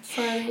back.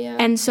 Yeah.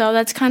 And so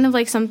that's kind of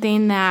like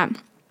something that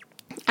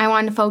I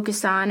want to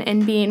focus on,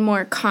 and being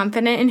more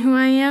confident in who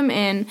I am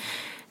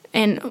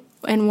and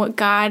what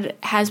God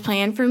has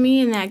planned for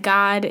me, and that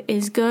God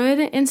is good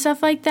and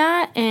stuff like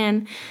that.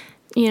 And,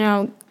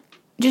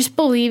 just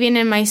believing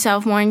in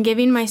myself more and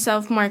giving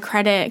myself more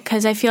credit,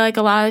 because I feel like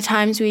a lot of the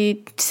times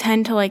we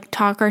tend to like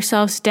talk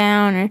ourselves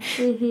down, or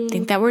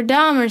think that we're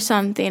dumb or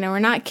something, or we're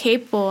not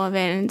capable of it.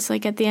 And it's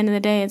like, at the end of the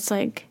day, it's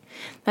like,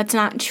 that's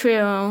not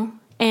true.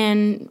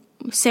 And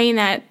saying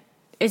that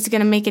is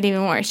going to make it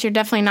even worse. You're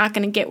definitely not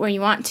going to get where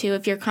you want to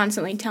if you're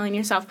constantly telling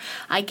yourself,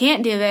 I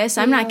can't do this,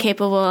 I'm not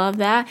capable of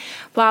that,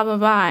 blah, blah,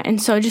 blah. And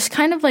so just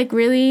kind of like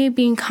really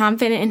being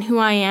confident in who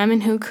I am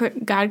and who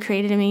God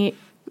created me.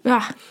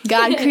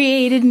 God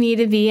created me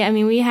to be. I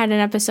mean, we had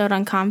an episode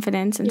on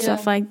confidence and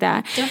stuff like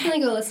that. Definitely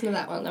go listen to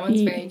that one. That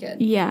one's very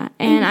good. Yeah,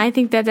 and I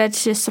think that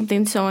that's just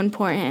something so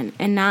important,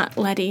 and not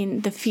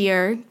letting the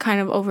fear kind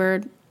of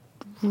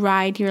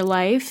override your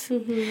life,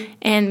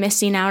 and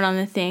missing out on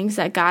the things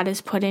that God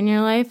has put in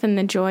your life and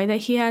the joy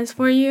that he has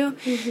for you.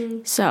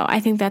 So I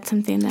think that's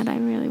something that I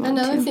really want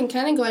to. Another thing,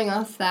 kind of going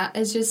off that,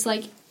 is just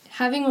like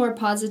having more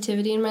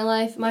positivity in my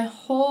life. My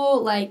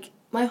whole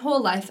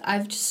life,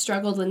 I've just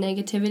struggled with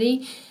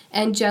negativity,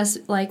 and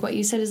just like what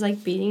you said, is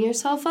like beating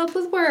yourself up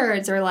with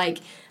words, or like,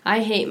 I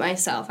hate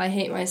myself,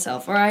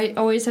 or I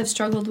always have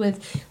struggled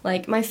with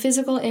like my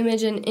physical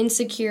image and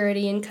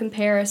insecurity and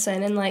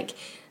comparison. And like,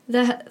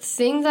 the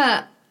thing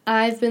that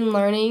I've been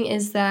learning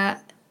is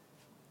that,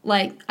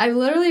 like, I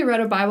literally read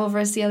a Bible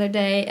verse the other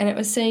day, and it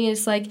was saying,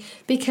 it's like,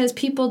 because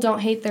people don't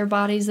hate their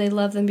bodies, they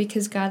love them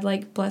because God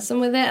like blessed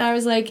them with it. And I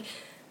was like,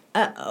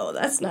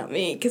 that's not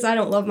me, because I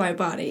don't love my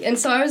body. And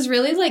so I was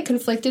really, like,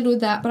 conflicted with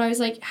that, but I was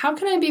like, how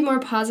can I be more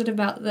positive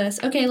about this?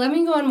 Okay, let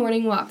me go on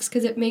morning walks,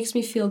 because it makes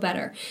me feel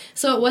better.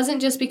 So it wasn't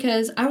just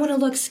because I want to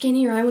look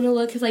skinny, or I want to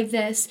look like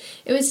this.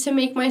 It was to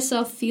make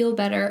myself feel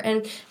better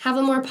and have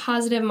a more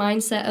positive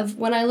mindset of,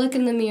 when I look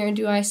in the mirror,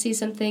 do I see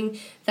something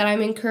that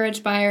I'm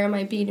encouraged by, or am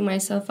I beating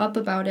myself up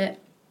about it?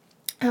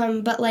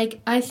 But,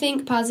 like, I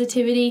think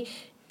positivity,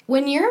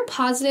 when you're a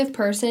positive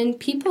person,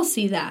 people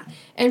see that.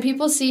 And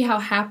people see how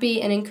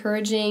happy and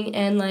encouraging,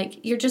 and,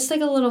 like, you're just like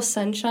a little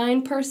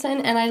sunshine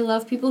person. And I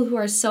love people who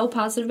are so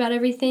positive about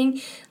everything.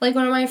 Like,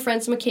 one of my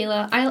friends,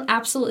 Michaela, I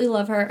absolutely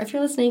love her. If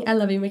you're listening, I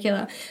love you,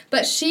 Michaela.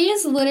 But she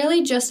is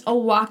literally just a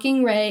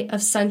walking ray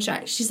of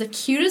sunshine. She's the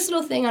cutest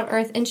little thing on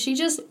earth, and she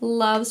just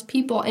loves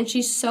people. And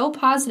she's so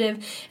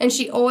positive, and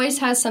she always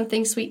has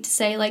something sweet to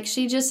say. Like,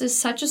 she just is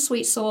such a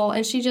sweet soul,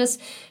 and she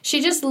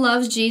just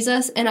loves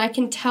Jesus, and I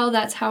can tell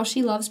that's how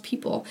she loves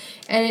people.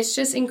 And it's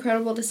just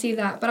incredible to see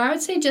that. But I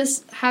would say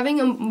just having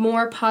a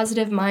more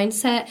positive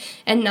mindset,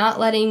 and not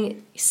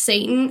letting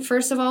Satan,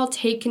 first of all,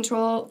 take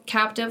control,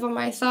 captive of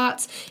my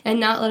thoughts, and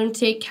not let him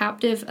take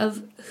captive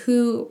of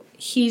who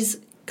he's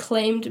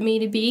claimed me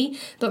to be,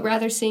 but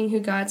rather seeing who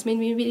God's made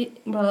me to be.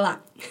 Blah, blah, blah.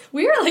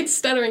 We are like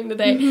stuttering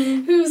today.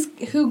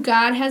 Who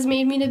God has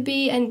made me to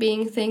be, and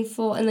being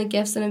thankful in the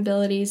gifts and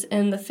abilities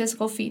and the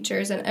physical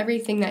features and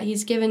everything that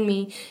he's given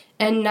me,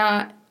 and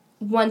not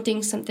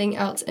wanting something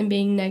else and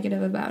being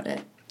negative about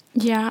it.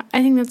 Yeah,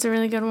 I think that's a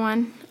really good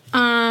one.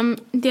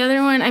 The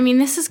other one, I mean,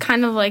 this is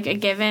kind of like a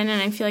given,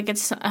 and I feel like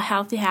it's a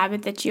healthy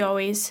habit that you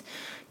always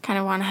kind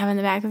of want to have in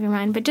the back of your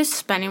mind, but just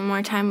spending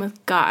more time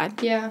with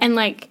God. Yeah. And,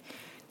 like,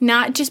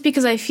 not just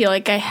because I feel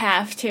like I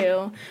have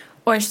to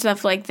or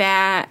stuff like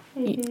that.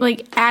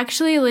 Like,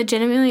 actually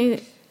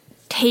legitimately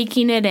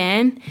taking it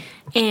in,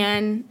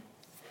 and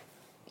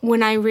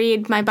when I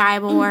read my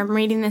Bible or I'm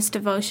reading this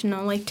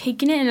devotional, like,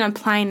 taking it and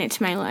applying it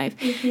to my life.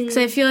 Because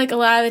I feel like a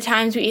lot of the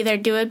times we either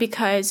do it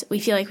because we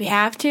feel like we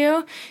have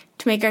to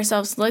make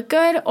ourselves look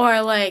good,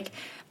 or, like,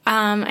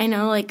 I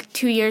know, like,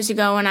 2 years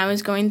ago when I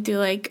was going through,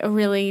 like, a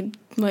really,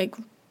 like,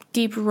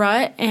 deep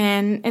rut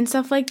and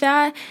stuff like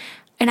that,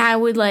 and I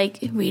would, like,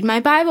 read my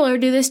Bible or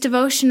do this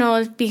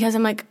devotional because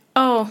I'm like,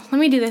 oh, let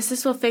me do this.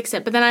 This will fix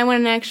it. But then I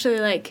wouldn't actually,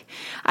 like,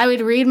 I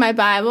would read my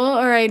Bible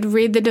or I'd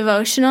read the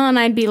devotional, and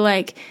I'd be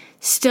like,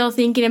 still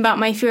thinking about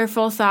my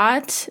fearful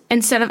thoughts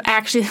instead of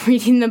actually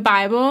reading the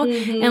Bible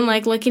and,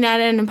 like, looking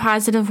at it in a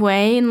positive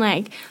way and,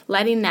 like,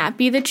 letting that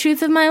be the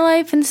truth of my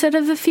life instead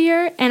of the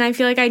fear. And I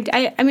feel like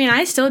I mean,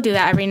 I still do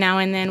that every now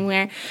and then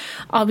where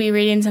I'll be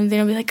reading something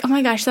and I'll be like, oh,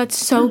 my gosh, that's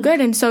so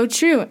good and so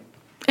true.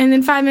 And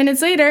then 5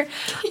 minutes later,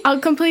 I'll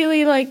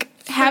completely, like,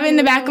 have it in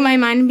the back of my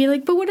mind and be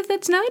like, but what if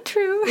that's not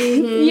true?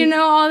 You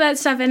know, all that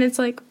stuff. And it's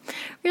like,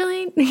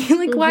 really?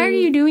 Like, why are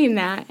you doing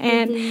that?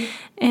 And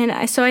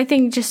so I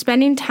think just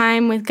spending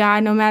time with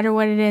God, no matter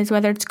what it is,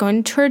 whether it's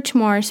going to church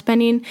more,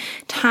 spending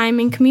time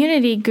in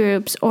community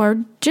groups,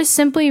 or just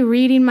simply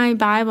reading my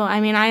Bible.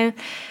 I mean,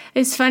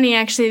 it's funny,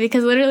 actually,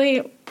 because literally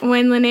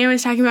when Linnea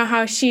was talking about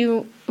how she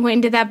went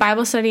and did that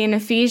Bible study in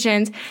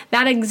Ephesians,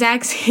 that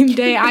exact same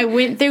day I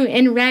went through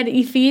and read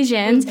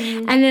Ephesians.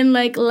 And then,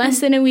 like,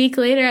 less than a week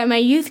later at my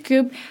youth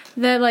group,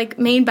 the, like,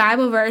 main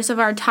Bible verse of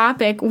our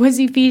topic was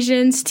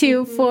Ephesians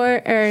 2,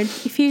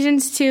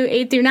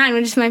 8-9,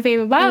 which is my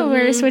favorite Bible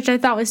verse, which I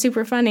thought was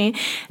super funny.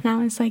 And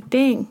I was like,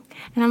 dang.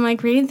 And I'm,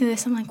 like, reading through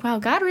this. I'm like, wow,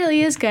 God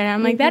really is good. And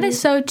I'm like, that is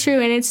so true.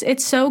 And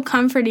it's so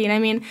comforting. I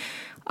mean,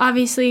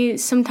 obviously,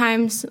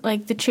 sometimes,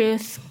 like, the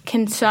truth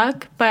can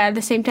suck. But at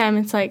the same time,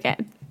 it's like,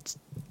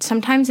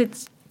 sometimes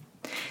it's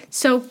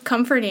so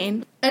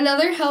comforting.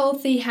 Another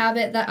healthy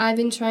habit that I've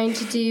been trying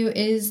to do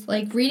is,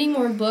 like, reading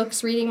more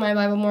books, reading my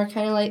Bible more,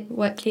 kind of like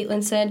what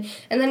Caitlin said.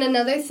 And then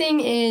another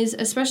thing is,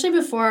 especially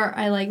before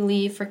I, like,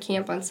 leave for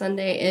camp on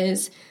Sunday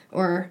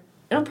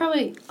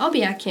I'll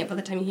be at camp by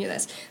the time you hear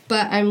this,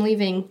 but I'm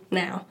leaving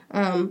now,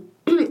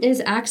 is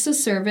acts of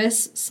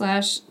service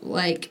 /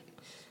 like,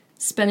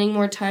 spending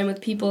more time with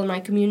people in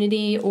my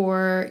community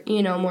or,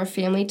 you know, more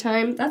family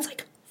time. That's,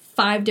 like,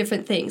 5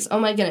 different things. Oh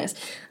my goodness.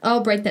 I'll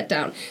break that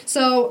down.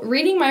 So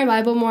reading my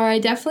Bible more, I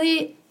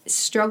definitely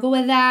struggle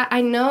with that.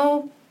 I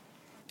know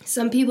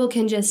some people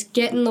can just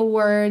get in the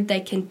Word, they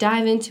can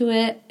dive into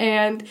it,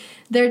 and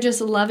they're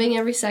just loving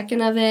every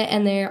second of it,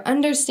 and they're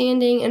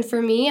understanding. And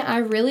for me, I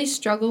really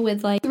struggle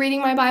with, like, reading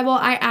my Bible.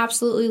 I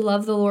absolutely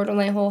love the Lord with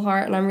my whole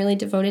heart, and I'm really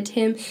devoted to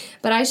Him,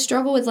 but I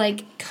struggle with,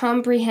 like,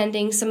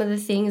 comprehending some of the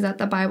things that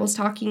the Bible's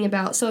talking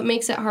about, so it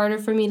makes it harder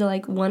for me to,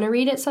 like, want to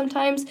read it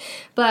sometimes.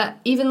 But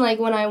even, like,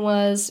 when I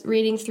was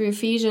reading through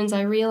Ephesians,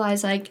 I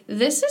realized, like,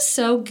 this is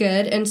so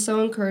good and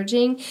so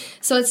encouraging,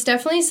 so it's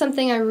definitely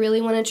something I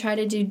really want to try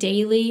to do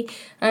daily.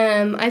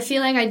 I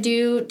feel like I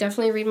do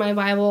definitely read my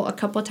Bible a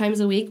couple times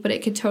a week, but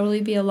it could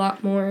totally be a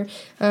lot more.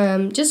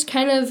 Just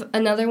kind of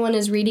another one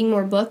is reading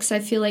more books. I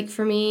feel like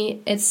for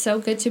me, it's so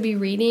good to be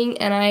reading,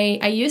 and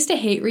I used to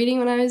hate reading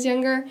when I was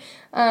younger.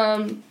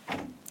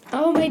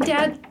 Oh, my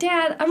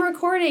Dad, I'm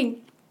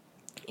recording.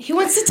 He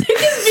wants to take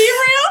his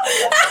B-reel?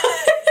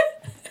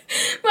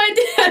 My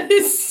dad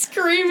is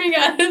screaming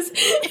at us.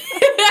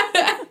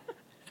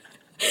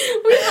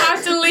 We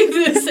have to leave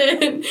this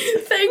in.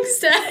 Thanks,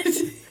 Dad.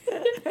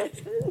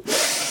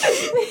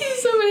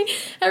 So many.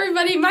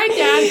 Everybody, my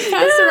dad,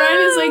 Pastor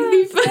Ryan, is like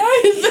the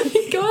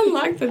funniest. Go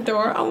unlock the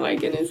door. Oh my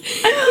goodness.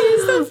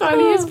 He's the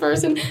funniest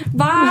person.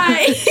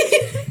 Bye.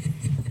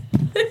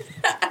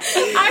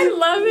 I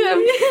love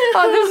him.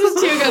 Oh, this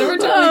is too good. We're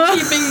totally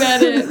keeping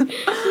that in.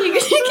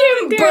 He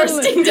came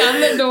bursting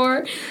down the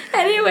door.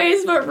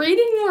 Anyways, but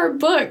reading more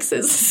books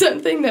is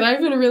something that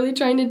I've been really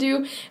trying to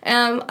do.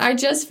 I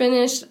just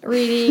finished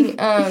reading...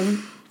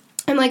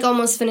 I'm, like,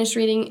 almost finished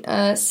reading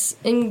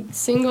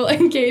Single,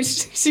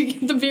 Engaged.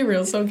 The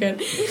B-reel so good.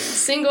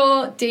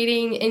 Single,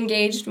 Dating,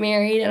 Engaged,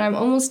 Married, and I'm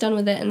almost done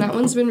with it, and that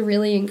one's been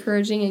really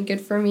encouraging and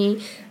good for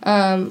me.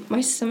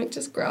 My stomach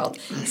just growled.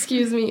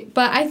 Excuse me.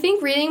 But I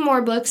think reading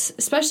more books,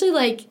 especially,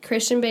 like,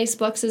 Christian-based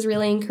books, is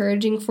really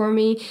encouraging for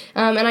me,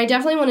 and I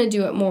definitely want to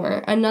do it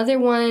more. Another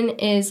one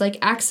is, like,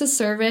 acts of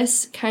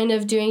service, kind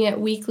of doing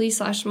it weekly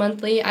 /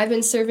 monthly. I've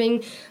been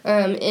serving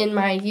in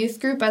my youth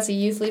group as a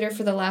youth leader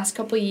for the last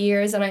couple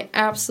years, and I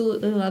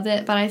absolutely love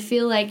it, but I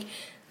feel like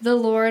the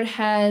Lord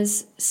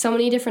has so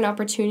many different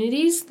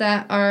opportunities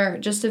that are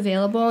just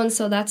available, and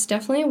so that's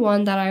definitely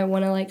one that I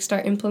want to, like,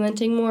 start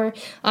implementing more.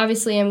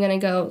 Obviously, I'm going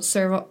to go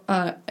serve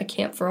a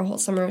camp for a whole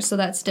summer, so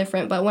that's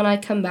different, but when I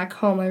come back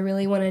home, I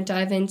really want to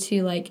dive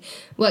into, like,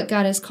 what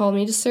God has called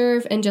me to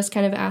serve and just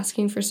kind of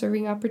asking for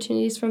serving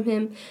opportunities from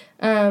Him.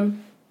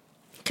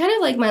 Kind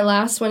of like my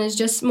last one is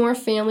just more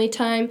family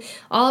time.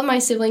 All of my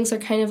siblings are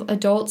kind of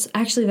adults.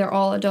 Actually, they're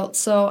all adults.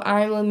 So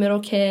I'm a middle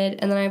kid,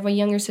 and then I have a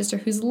younger sister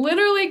who's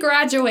literally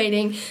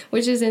graduating,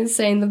 which is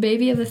insane, the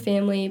baby of the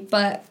family.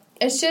 But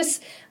it's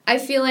just, I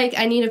feel like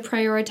I need to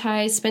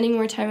prioritize spending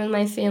more time with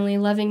my family,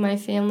 loving my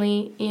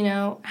family, you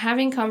know,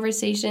 having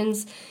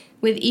conversations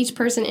with each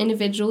person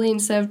individually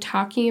instead of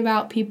talking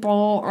about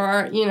people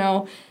or, you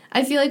know,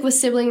 I feel like with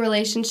sibling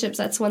relationships,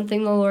 that's one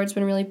thing the Lord's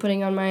been really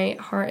putting on my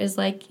heart is,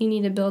 like, you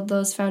need to build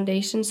those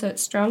foundations so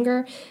it's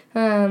stronger.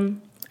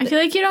 I feel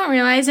like you don't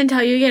realize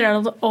until you get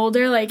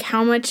older, like,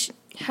 how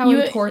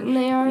important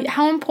they are.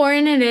 How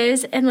important it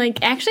is, and,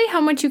 like, actually how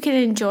much you can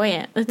enjoy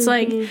it. It's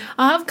like,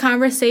 I'll have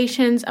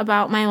conversations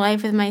about my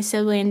life with my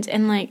siblings,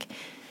 and, like,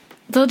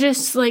 they'll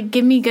just, like,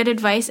 give me good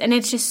advice, and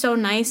it's just so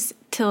nice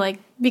to, like,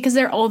 because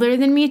they're older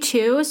than me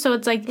too, so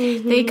it's like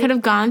they could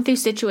have gone through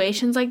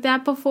situations like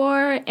that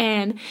before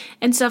and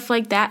stuff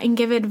like that and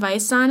give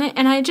advice on it.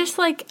 And I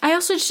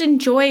also just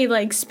enjoy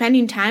like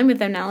spending time with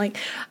them now. Like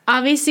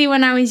obviously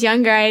when I was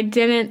younger, I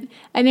didn't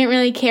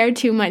really care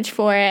too much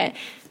for it,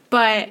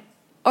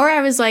 or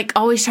I was like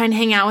always trying to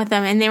hang out with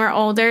them, and they were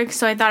older,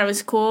 so I thought it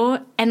was cool,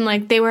 and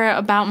like they were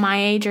about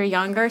my age or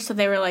younger, so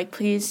they were like,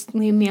 please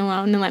leave me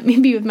alone and let me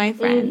be with my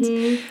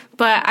friends.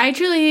 But I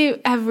truly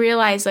have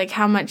realized like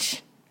how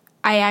much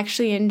I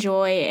actually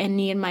enjoy and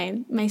need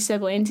my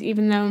siblings,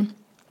 even though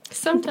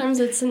sometimes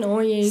it's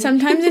annoying.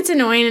 Sometimes it's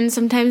annoying and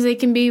sometimes they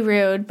can be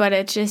rude, but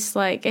it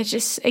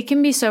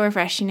can be so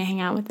refreshing to hang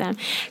out with them.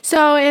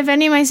 So if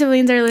any of my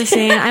siblings are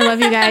listening, I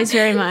love you guys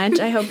very much.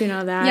 I hope you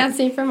know that. Yeah,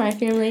 same for my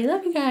family.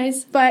 Love you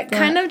guys. But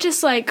kind of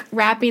just like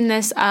wrapping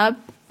this up,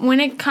 when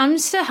it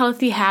comes to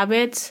healthy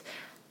habits,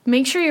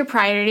 make sure your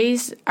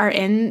priorities are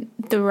in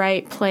the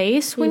right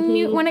place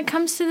when it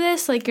comes to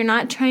this. Like you're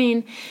not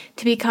trying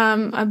to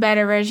become a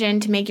better version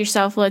to make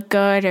yourself look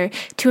good or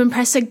to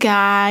impress a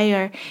guy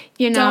or,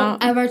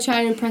 Don't ever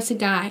try to impress a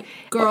guy.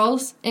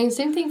 Girls, and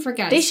same thing for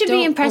guys. They should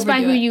be impressed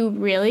by who you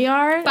really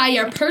are. By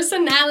your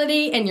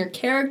personality and your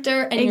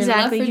character and your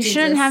love for Jesus. You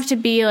shouldn't have to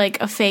be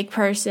like a fake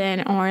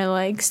person or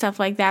like stuff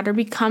like that or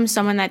become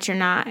someone that you're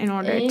not in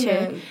order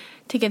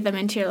to get them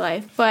into your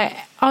life. But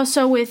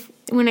also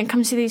when it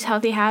comes to these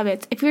healthy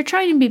habits, if you're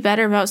trying to be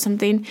better about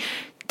something,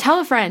 tell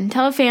a friend,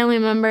 tell a family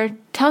member,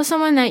 tell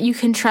someone that you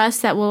can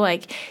trust that will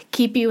like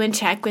keep you in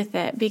check with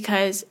it,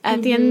 because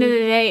at the end of the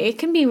day, it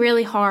can be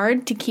really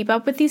hard to keep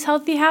up with these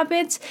healthy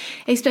habits,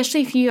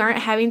 especially if you aren't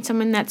having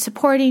someone that's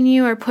supporting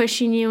you or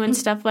pushing you and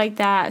stuff like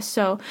that.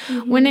 So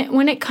when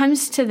it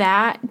comes to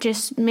that,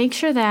 just make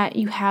sure that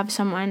you have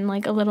someone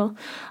like a little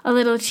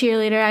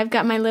cheerleader. I've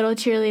got my little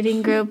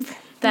cheerleading group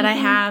that I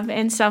have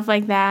and stuff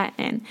like that,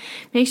 and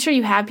make sure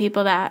you have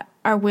people that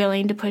are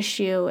willing to push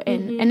you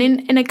and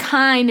in a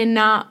kind and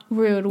not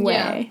rude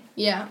way.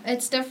 Yeah,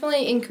 it's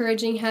definitely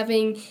encouraging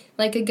having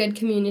like a good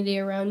community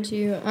around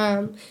you.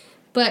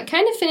 But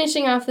kind of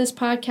finishing off this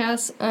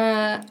podcast,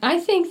 I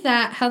think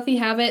that healthy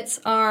habits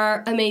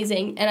are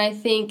amazing, and I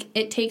think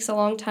it takes a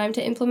long time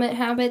to implement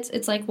habits.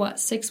 It's like,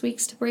 6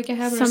 weeks to break a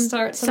habit or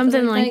start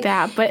something like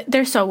that, but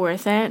they're so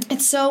worth it.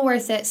 It's so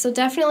worth it. So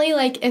definitely,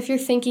 like, if you're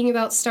thinking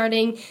about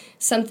starting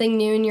something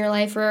new in your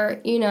life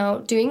or,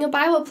 doing a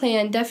Bible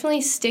plan,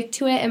 definitely stick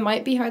to it. It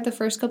might be hard the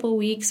first couple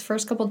weeks,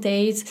 first couple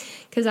days,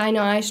 because I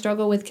know I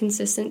struggle with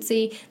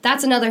consistency.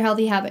 That's another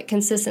healthy habit,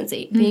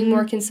 consistency, being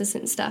more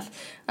consistent stuff.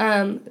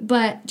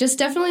 But just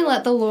definitely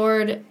let the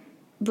Lord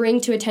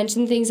bring to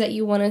attention things that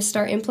you want to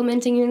start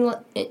implementing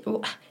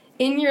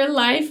in your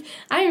life.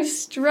 I am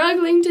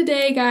struggling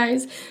today,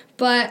 guys.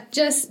 But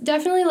just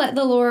definitely let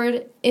the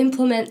Lord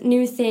implement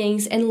new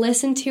things and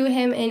listen to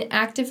Him and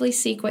actively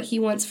seek what He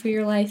wants for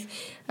your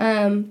life.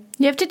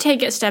 You have to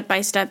take it step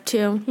by step,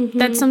 too.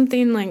 That's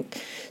something, like,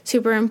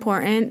 super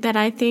important that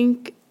I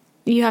think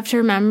you have to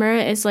remember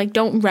is, like,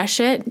 don't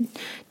rush it.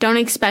 Don't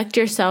expect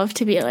yourself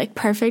to be, like,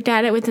 perfect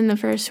at it within the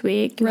first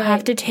week. You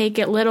have to take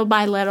it little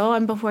by little,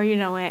 and before you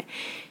know it,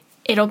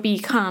 it'll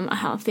become a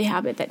healthy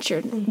habit that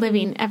you're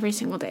living every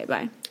single day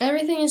by.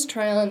 Everything is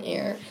trial and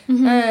error.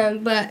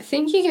 But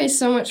thank you guys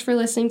so much for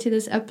listening to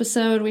this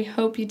episode. We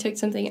hope you took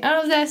something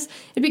out of this.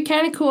 It'd be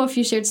kind of cool if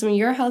you shared some of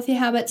your healthy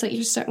habits that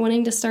you're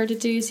wanting to start to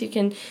do, so you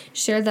can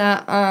share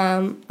that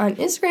on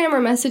Instagram or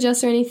message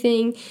us or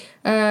anything.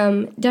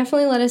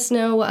 Definitely let us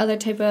know what other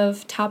type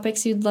of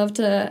topics you'd love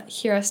to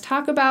hear us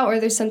talk about,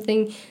 or there's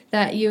something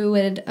that you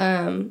would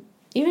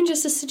even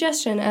just a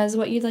suggestion as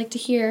what you'd like to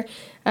hear.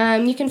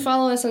 You can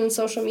follow us on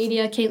social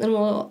media. Caitlin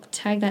will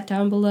tag that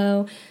down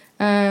below.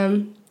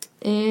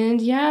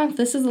 And yeah,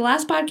 this is the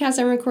last podcast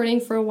I'm recording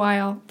for a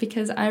while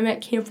because I'm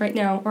at camp right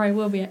now, or I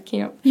will be at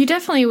camp. You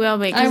definitely will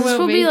be, because this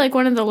will be like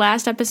one of the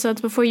last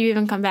episodes before you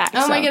even come back.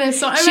 Oh my goodness,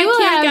 so I'm at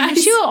camp,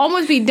 guys. She will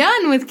almost be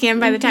done with camp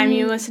by the time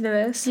you listen to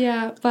this.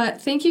 Yeah,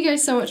 but thank you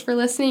guys so much for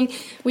listening.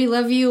 We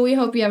love you. We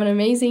hope you have an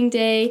amazing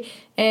day,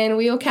 and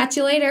we will catch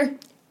you later.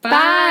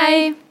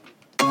 Bye.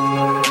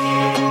 Bye.